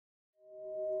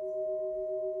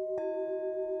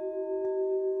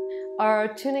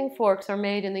Our tuning forks are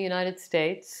made in the United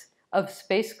States of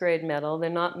space-grade metal.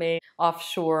 They're not made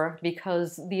offshore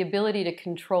because the ability to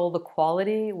control the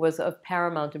quality was of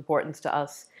paramount importance to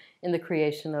us in the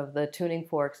creation of the tuning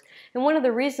forks. And one of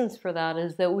the reasons for that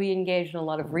is that we engaged in a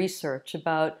lot of research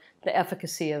about the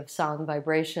efficacy of sound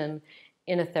vibration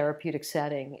in a therapeutic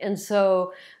setting. And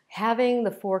so having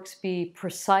the forks be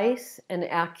precise and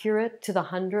accurate to the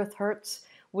 100th hertz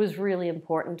was really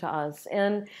important to us.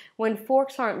 And when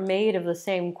forks aren't made of the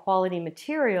same quality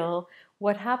material,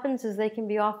 what happens is they can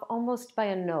be off almost by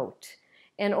a note.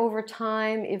 And over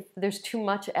time, if there's too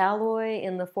much alloy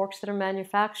in the forks that are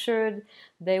manufactured,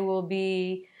 they will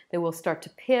start to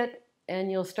pit,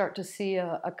 and you'll start to see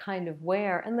a kind of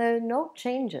wear, and the note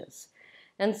changes.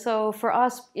 And so for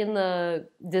us in the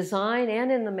design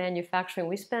and in the manufacturing,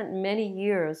 we spent many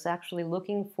years actually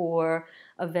looking for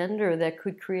a vendor that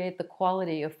could create the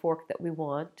quality of fork that we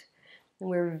want. And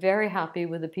we're very happy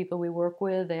with the people we work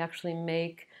with. They actually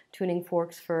make tuning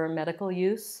forks for medical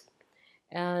use.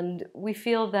 And we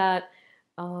feel that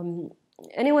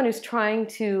anyone who's trying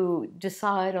to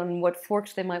decide on what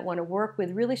forks they might want to work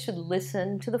with really should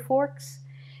listen to the forks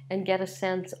and get a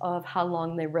sense of how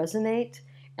long they resonate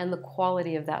and the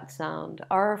quality of that sound.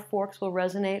 Our forks will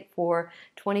resonate for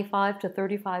 25 to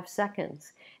 35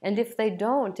 seconds. And if they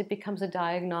don't, it becomes a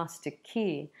diagnostic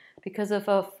key. Because if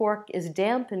a fork is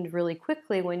dampened really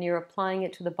quickly when you're applying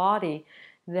it to the body,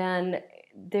 then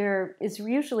there is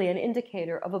usually an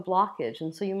indicator of a blockage.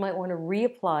 And so you might want to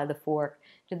reapply the fork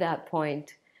to that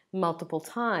point multiple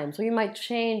times. Or you might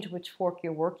change which fork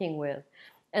you're working with.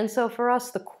 And so for us,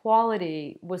 the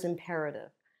quality was imperative.